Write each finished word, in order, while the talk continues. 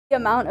The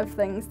amount of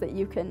things that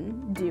you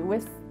can do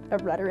with a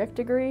rhetoric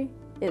degree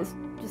is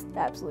just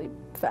absolutely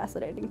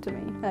fascinating to me,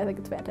 and I think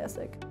it's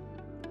fantastic.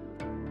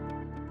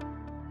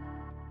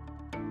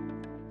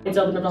 It's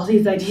opened up all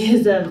these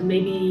ideas of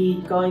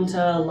maybe going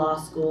to law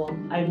school.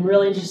 I'm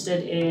really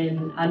interested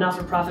in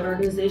not-for-profit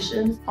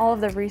organizations. All of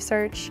the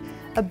research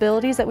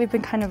abilities that we've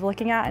been kind of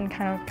looking at and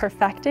kind of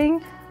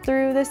perfecting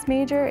through this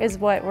major is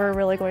what we're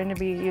really going to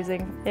be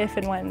using if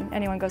and when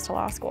anyone goes to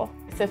law school.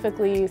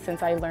 Specifically,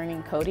 since I'm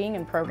learning coding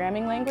and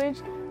programming language,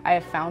 I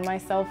have found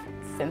myself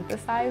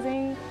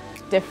synthesizing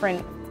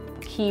different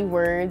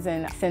keywords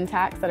and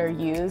syntax that are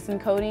used in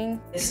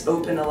coding. It's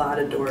opened a lot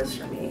of doors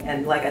for me,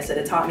 and like I said,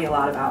 it taught me a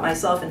lot about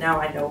myself, and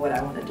now I know what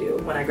I want to do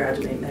when I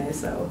graduate in May,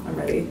 so I'm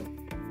ready.